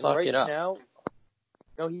don't fuck it up.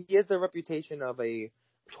 Now, he has the reputation of a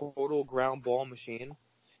total ground ball machine.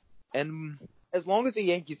 And as long as the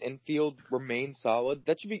Yankees infield remains solid,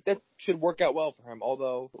 that should work out well for him.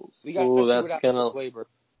 Although we got to see what happens with Gleyber.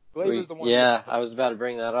 Gleyber's the one. Yeah, I was about to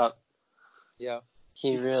bring that up. Yeah,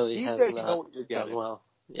 he really DJ, has not done well.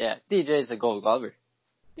 Yeah, DJ's a Gold Glover.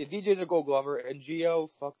 Yeah, DJ's a Gold Glover, and Gio,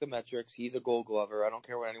 fuck the metrics. He's a Gold Glover. I don't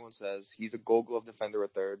care what anyone says. He's a Gold Glove defender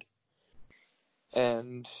at third.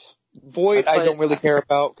 And Voit, I don't really care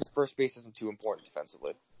about because first base isn't too important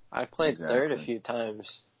defensively. I played third a few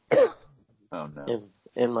times. Oh no!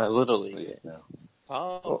 In my little league. No.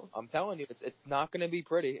 Oh, I'm telling you, it's not going to be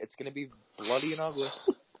pretty. It's going to be bloody and ugly.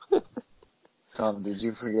 Tom, did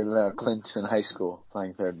you forget about Clint in high school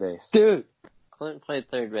playing third base? Dude, Clint played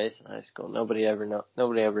third base in high school. Nobody ever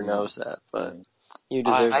knows that, but you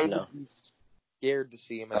deserve to know. I'm scared to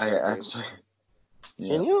see him at third base.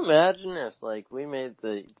 Yeah. Can you imagine if we made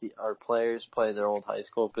our players play their old high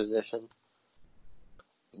school position?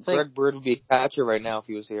 Greg Bird would be a catcher right now if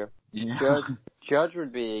he was here. Yeah. Judge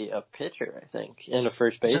would be a pitcher, I think, and a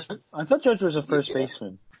first baseman. I thought Judge was a first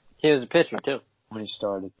baseman. He was a pitcher too when he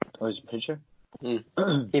started. Oh, he was a pitcher. He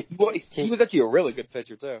was actually a really good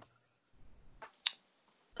pitcher too.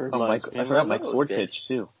 I forgot Mike Ford pitched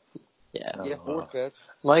too. Yeah. Ford pitched.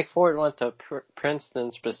 Mike Ford went to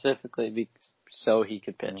Princeton specifically so he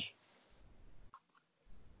could pitch.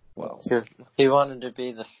 Well, he wanted to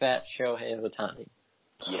be the fat Shohei Ohtani.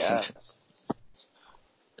 Yes.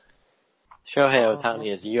 Shohei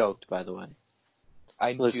Ohtani is yoked, by the way.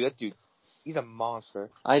 I knew that dude. He's a monster.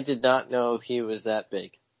 I did not know he was that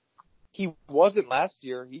big. He wasn't last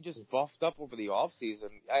year. He just buffed up over the off season.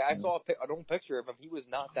 I saw an old picture of him. He was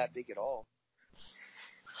not that big at all.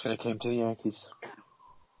 Should have came to the Yankees.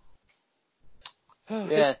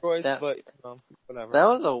 Yeah, choice, but whatever. That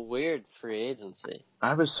was a weird free agency.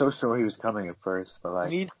 I was so sure he was coming at first, but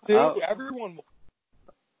Me too. Everyone.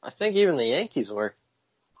 I think even the Yankees were.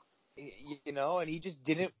 And he just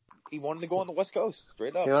didn't. He wanted to go on the West Coast,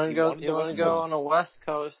 straight up. He wanted to go on a West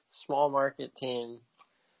Coast small market team.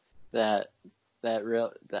 It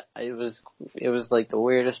was like the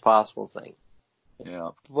weirdest possible thing.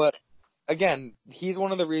 Yeah. But again, he's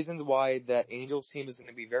one of the reasons why that Angels team is going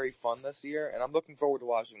to be very fun this year, and I'm looking forward to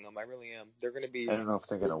watching them. I really am. They're going to be. I don't know if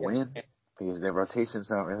they're going to win because their rotation's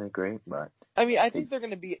not really great, but I mean, I think they're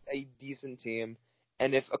going to be a decent team,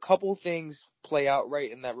 and if a couple things play out right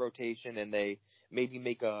in that rotation, and they maybe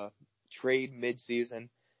make a trade mid-season,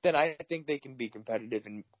 then I think they can be competitive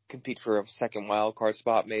and compete for a second wild card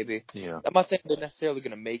spot, maybe. Yeah. I'm not saying they're necessarily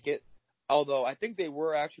going to make it, although I think they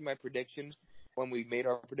were actually my prediction when we made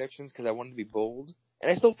our predictions because I wanted to be bold.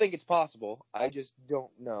 And I still think it's possible. I just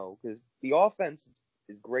don't know because the offense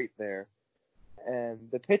is great there. And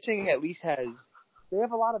the pitching at least they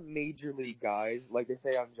have a lot of major league guys, like they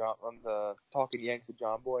say on the Talking Yanks with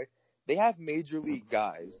John Boy. They have major league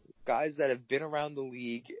guys that have been around the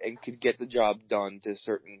league and could get the job done to a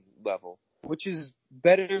certain level, which is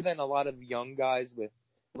better than a lot of young guys with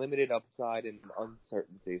limited upside and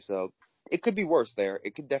uncertainty. So it could be worse there.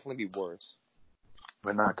 It could definitely be worse.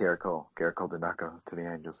 But not Garrett Cole. Garrett Cole did not go to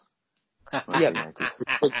the Angels. Yeah,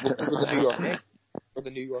 the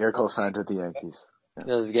New York. Garrett Cole signed with the Yankees.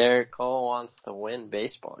 Because Garrett Cole wants to win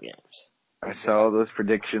baseball games. I saw those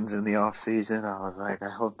predictions in the off season. I was like, I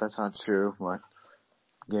hope that's not true, but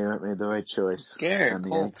Garrett made the right choice. Garrett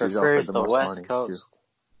Cole prefers the West Coast.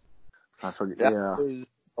 I forget. That was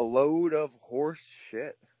a load of horse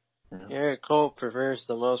shit. Yeah. Garrett Cole prefers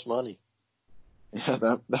the most money. Yeah,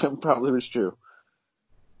 that probably was true.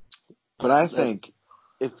 But I think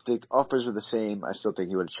if the offers were the same, I still think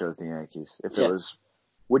he would have chose the Yankees. If it was,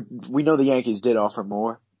 we know the Yankees did offer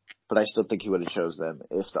more, but I still think he would have chose them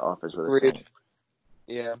if the offers were the same.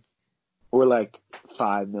 Yeah. Or like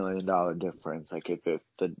 $5 million difference. Like if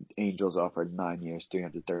the Angels offered 9 years,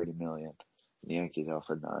 $330 million, and the Yankees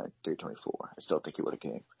offered 9, $324. I still think he would have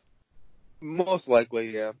came. Most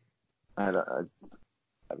likely, yeah. I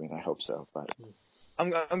mean, I hope so, but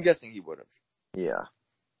I'm guessing he would have. Yeah.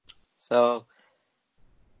 So,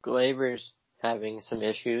 Gleyber's having some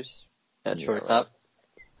issues at shortstop.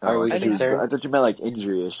 Right. Are we concerned? I thought you meant like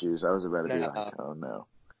injury issues. I was about to be like, oh no.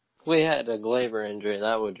 If we had a Gleyber injury,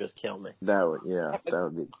 that would just kill me. That would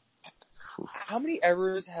be. How many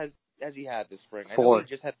errors has he had this spring? 4. I know he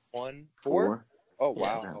just had 1. 4? Oh,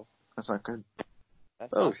 wow. Yeah. That's not good.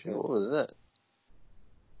 That's not shit, good. what was that?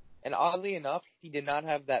 And oddly enough, he did not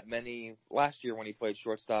have that many last year when he played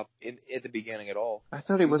shortstop at the beginning at all. I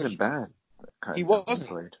thought he wasn't bad. He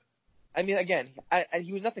wasn't. I mean, again,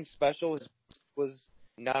 he was nothing special. He was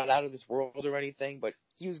not out of this world or anything, but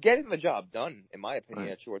he was getting the job done, in my opinion,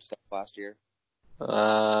 at shortstop last year.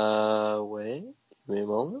 Wait. Give me a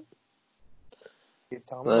moment. Give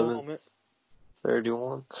Tom a moment.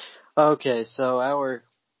 31. Okay, so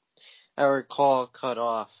our call cut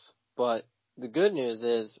off, but the good news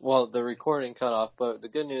is, well, the recording cut off, but the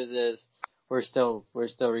good news is we're still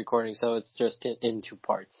recording, so it's just in 2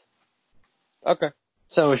 parts. Okay.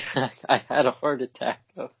 So I had a heart attack.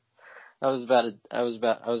 I was about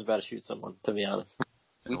to shoot someone, to be honest.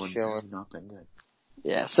 We chilling. Not been good.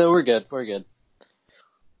 Yeah, so we're good. We're good.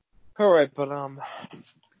 All right, but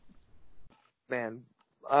man,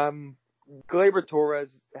 Gleyber Torres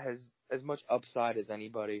has as much upside as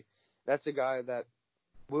anybody. That's a guy that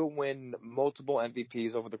will win multiple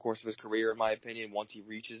MVPs over the course of his career, in my opinion, once he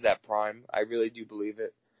reaches that prime. I really do believe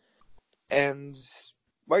it. And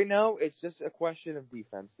right now, it's just a question of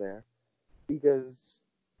defense there. Because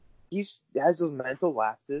he has those mental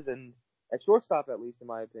lapses, and at shortstop, at least in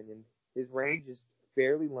my opinion, his range is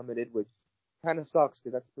fairly limited, which kind of sucks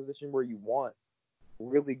because that's a position where you want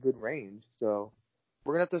really good range. So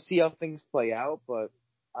we're going to have to see how things play out, but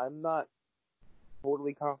I'm not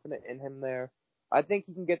totally confident in him there. I think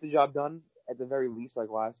he can get the job done at the very least like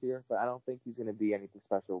last year, but I don't think he's going to be anything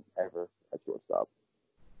special ever at shortstop.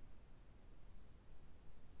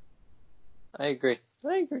 I agree.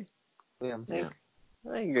 Yeah.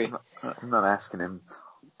 I agree. I'm not asking him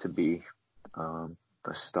to be a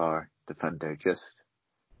star defender.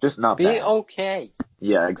 Just not Be bad. okay.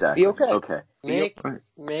 Yeah, exactly. Be okay. Okay. Make the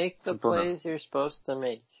Simple plays you're supposed to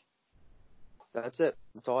make. That's it.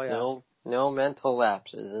 That's all I ask. No mental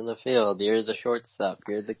lapses in the field. You're the shortstop.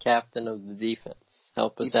 You're the captain of the defense.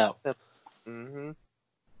 Help us out. Mm-hmm.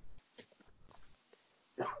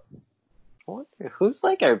 Who's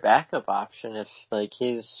like our backup option if like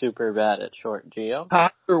he's super bad at short? Gio?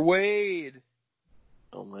 Tyler Wade.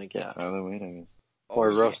 Oh my god. Tyler Wade, I mean.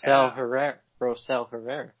 Or Rosell Herrera.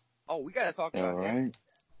 Oh, we gotta talk about All that. right.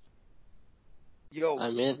 Yo,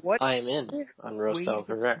 I'm in on Rosell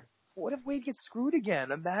Herrera. What if Wade gets screwed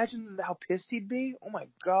again? Imagine how pissed he'd be. Oh my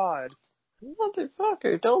god.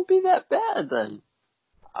 Motherfucker, don't be that bad then.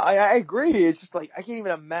 I agree. It's just like, I can't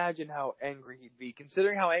even imagine how angry he'd be.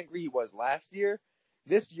 Considering how angry he was last year,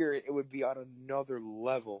 this year it would be on another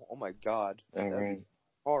level. Oh my god. All right.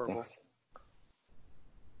 Horrible.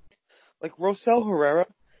 Like, Rosell Herrera,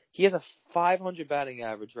 he has a 500 batting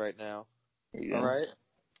average right now. Yeah. Alright?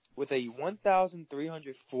 With a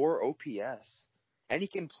 1,304 OPS. And he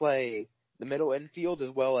can play the middle infield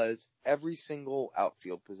as well as every single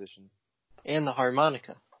outfield position. And the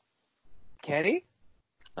harmonica. Can he?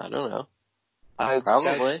 I don't know. Probably.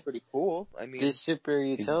 Probably. That's pretty cool. I mean, These super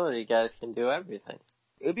utility guys can do everything.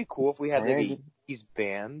 it would be cool if we had the Yankees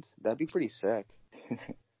band. That'd be pretty sick.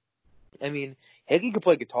 I mean, Higgy could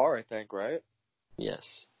play guitar, I think, right?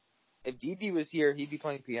 Yes. If Didi was here, he'd be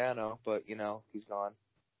playing piano, but, you know, he's gone.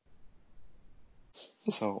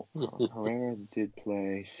 So, Herrera did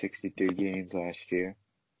play 63 games last year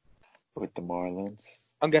with the Marlins.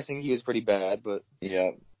 I'm guessing he was pretty bad, but...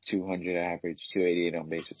 Yeah, 200 average, 288 on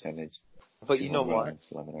base percentage. But you know what?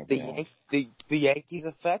 The Yankees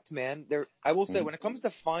effect, man. I will say, when it comes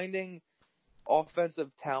to finding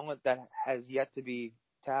offensive talent that has yet to be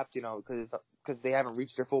tapped, you know, because they haven't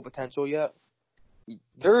reached their full potential yet,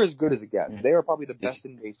 they're as good as it gets. They are probably the best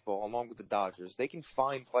in baseball, along with the Dodgers. They can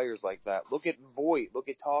find players like that. Look at Voit, look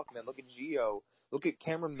at Talkman, look at Gio, look at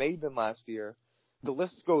Cameron Maybin last year. The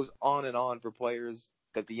list goes on and on for players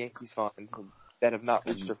that the Yankees find that have not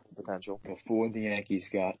reached their full potential. Before the Yankees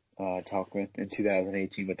got Talkman in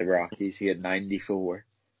 2018 with the Rockies, he had 94,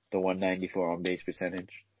 the 194 on base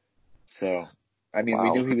percentage. So, I mean,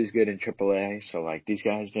 we knew he was good in AAA, so, like, these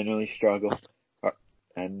guys didn't really struggle.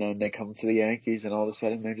 And then they come to the Yankees, and all of a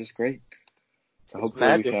sudden they're just great. So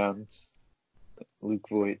hopefully we found Luke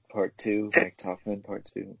Voit Part 2, Mike Talkman Part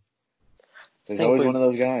 2. There's always one of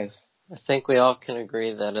those guys. I think we all can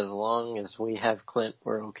agree that as long as we have Clint,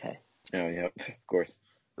 we're okay. Oh, yep, of course.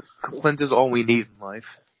 Clint is all we need in life.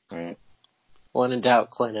 All right. When in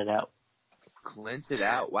doubt, Clint it out. Clint it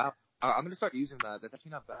out. Wow. I'm going to start using that. That's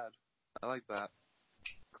actually not bad. I like that.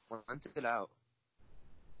 Clint it out.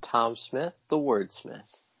 Tom Smith, the wordsmith.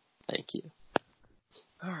 Thank you.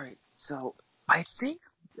 All right. So I think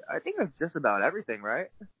that's just about everything, right?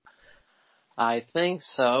 I think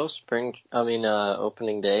so.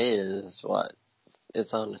 Opening day is what?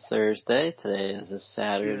 It's on a Thursday. Today is a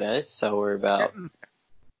Saturday, so we're about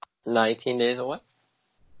 19 days away.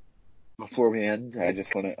 Before we end, I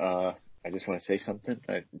just want to say something.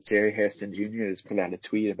 Jerry Hairston Jr. has put out a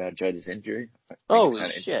tweet about Judge's injury. Oh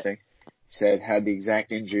shit! Said had the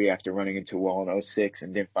exact injury after running into a wall in 06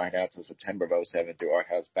 and didn't find out till September of 07 through Art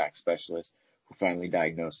House back specialist who finally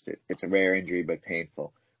diagnosed it. It's a rare injury but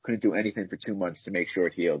painful. Couldn't do anything for 2 months to make sure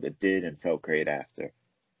it healed. It did and felt great after.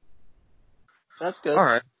 That's good. All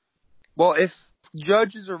right. Well, if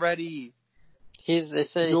Judge is already... They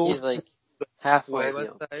say he's like halfway let's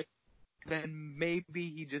healed. say, then maybe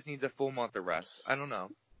he just needs a full month of rest. I don't know.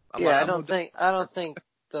 I don't think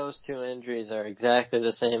those two injuries are exactly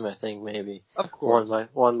the same. I think maybe of course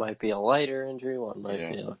one might be a lighter injury, one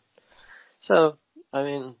might be a... So, I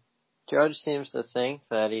mean, Judge seems to think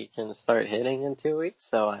that he can start hitting in 2 weeks,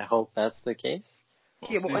 so I hope that's the case.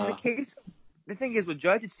 Yeah, well, the thing is with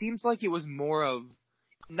Judge, it seems like it was more of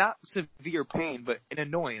not severe pain, but an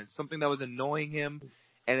annoyance, something that was annoying him,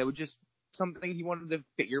 and it was just something he wanted to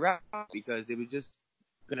figure out because it was just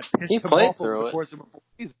going to piss him off over the course of a full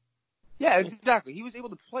season. Yeah, exactly. He was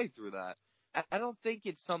able to play through that. I don't think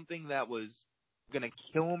it's something that was going to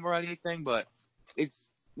kill him or anything, but it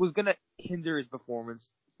was going to hinder his performance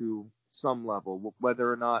to some level. Whether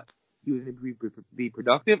or not he was going to be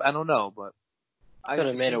productive, I don't know, but could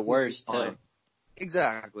have made it worse too.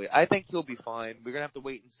 Exactly. I think he'll be fine. We're gonna have to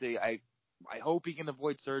wait and see. I hope he can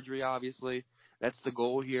avoid surgery. Obviously, that's the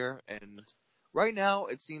goal here. And right now,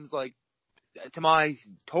 it seems like, to my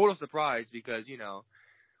total surprise, because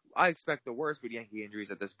I expect the worst with Yankee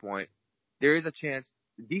injuries at this point. There is a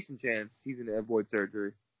decent chance, he's gonna avoid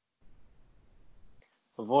surgery.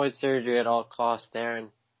 Avoid surgery at all costs, Darren.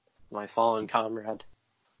 My fallen comrade.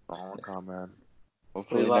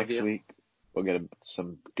 Hopefully next week we'll get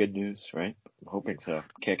some good news, right? I'm hoping so.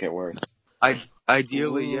 Can't get worse.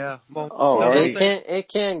 Ideally, yeah. Well, it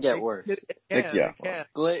can get worse. It can.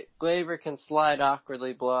 Gleyber can slide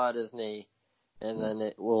awkwardly, blow out his knee, and then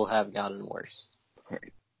it will have gotten worse.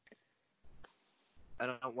 Right. I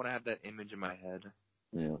don't want to have that image in my head.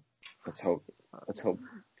 Yeah. Let's hope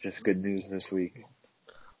just good news this week.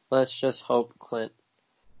 Let's just hope Clint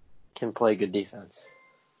can play good defense.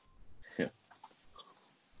 Yeah.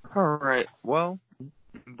 All right. Well,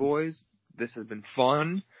 boys, this has been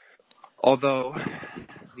fun. Although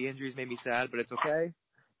the injuries made me sad, but it's okay.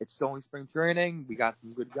 It's only spring training. We got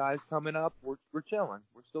some good guys coming up. We're chilling.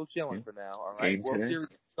 We're still chilling for now. All right. World Series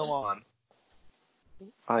is still on.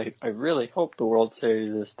 I really hope the World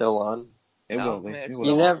Series is still on. It will be.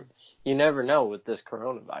 You never know with this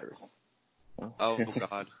coronavirus. Oh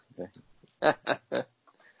God.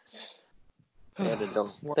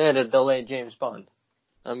 They had to delay James Bond.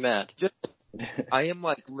 I'm mad. I am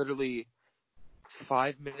like literally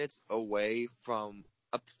 5 minutes away from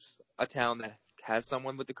a town that has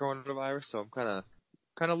someone with the coronavirus, so I'm kind of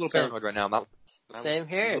a little paranoid right now. Same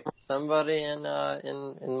here. Somebody in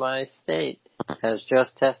my state has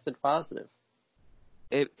just tested positive.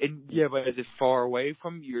 Yeah, but is it far away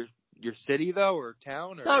from your city though, or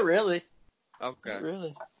town? Or? Not really. Okay. Not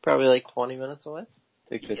really. Probably like 20 minutes away. I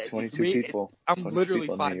think there's 22 people. I'm literally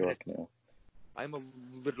 5 minutes. Now. I'm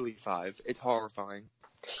literally 5. It's horrifying.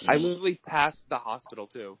 I literally passed the hospital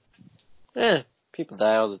too. People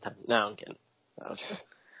die all the time. No, I'm kidding. Oh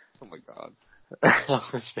my God.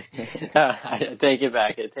 I take it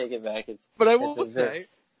back. But I will say,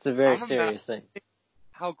 it's a very serious thing.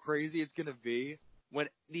 How crazy it's gonna be when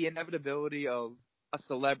the inevitability of a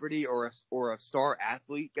celebrity or a star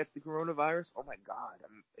athlete gets the coronavirus. Oh my God,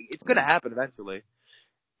 it's gonna happen eventually.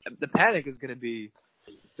 The panic is gonna be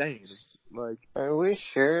insane. Like, are we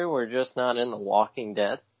sure we're just not in The Walking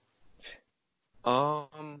Dead? Well,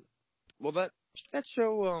 that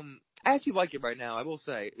show, I actually like it right now. I will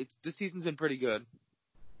say, the season's been pretty good.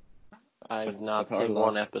 I've not seen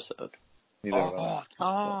one episode. Oh,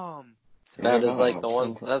 Tom! That is like the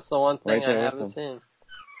one. That's the one thing I haven't seen.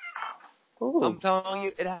 Ooh. I'm telling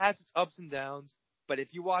you, it has its ups and downs. But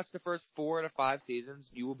if you watch the first 4 out of 5 seasons,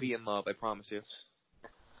 you will be in love. I promise you.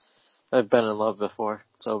 I've been in love before.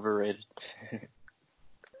 It's overrated.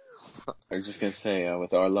 I was just going to say,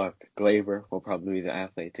 with our luck, Gleyber will probably be the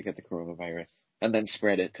athlete to get the coronavirus and then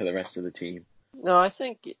spread it to the rest of the team. No, I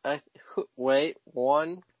think... Wait,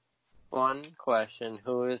 one question.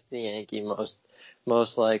 Who is the Yankee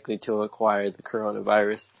most likely to acquire the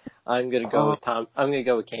coronavirus? I'm going to go with Tom. I'm going to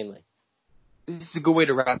go with Kahnle. This is a good way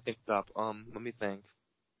to wrap things up. Let me think.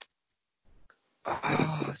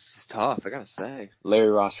 This is tough, I gotta say. Larry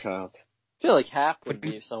Rothschild. I feel like Hap would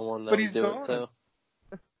be someone that would do it too.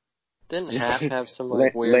 Didn't Hap have some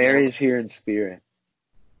weird... Larry's here in spirit.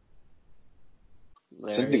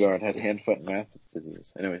 Syndergaard had hand, foot, and mouth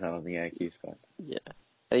disease. I know he's not on the Yankees, but...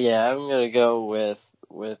 Yeah, I'm gonna go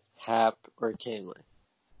with Hap or Kahnle.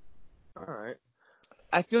 Alright.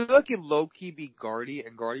 I feel like it'd low-key be Gardy,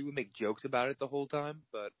 and Gardy would make jokes about it the whole time,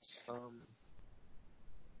 but,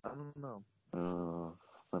 I don't know.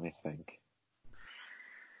 Let me think.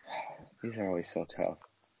 These are always so tough.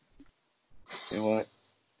 You know what?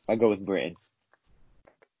 I'll go with Britton.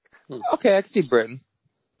 Okay, I can see Britton.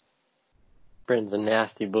 Brandon's a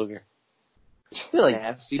nasty booger.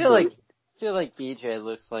 I feel like BJ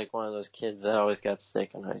looks like one of those kids that always got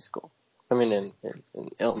sick in high school. I mean, in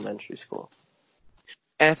elementary school.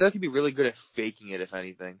 And I feel like he'd be really good at faking it, if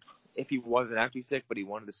anything. If he wasn't actually sick, but he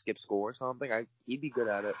wanted to skip school or something, he'd be good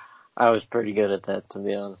at it. I was pretty good at that, to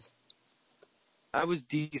be honest. I was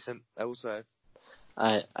decent, I will say.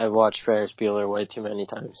 I watched Ferris Bueller way too many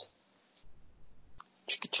times.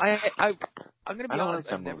 I'm gonna be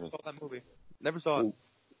honest, I never saw that movie. Never saw it.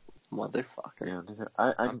 Motherfucker. Yeah,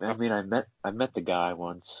 I mean, I met the guy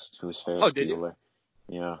once who was Ferris Bueller.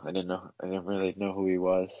 Yeah, I didn't really know who he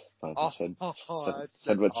was, but I said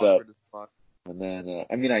what's up. And then,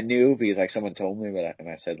 I mean, I knew because like someone told me, and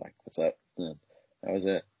I said like, what's up? And that was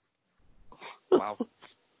it. Wow.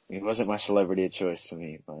 He wasn't my celebrity of choice to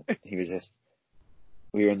me, but he was just,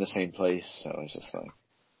 we were in the same place, so it was just like.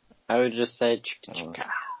 I would just say,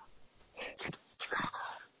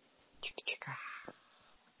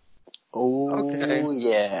 oh, okay.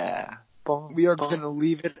 Yeah. We are going to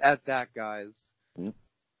leave it at that, guys. Mm-hmm.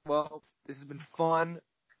 Well, this has been fun,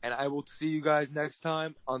 and I will see you guys next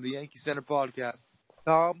time on the Yankee Center podcast.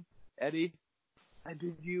 Tom, Eddie, I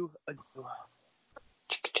bid you adieu.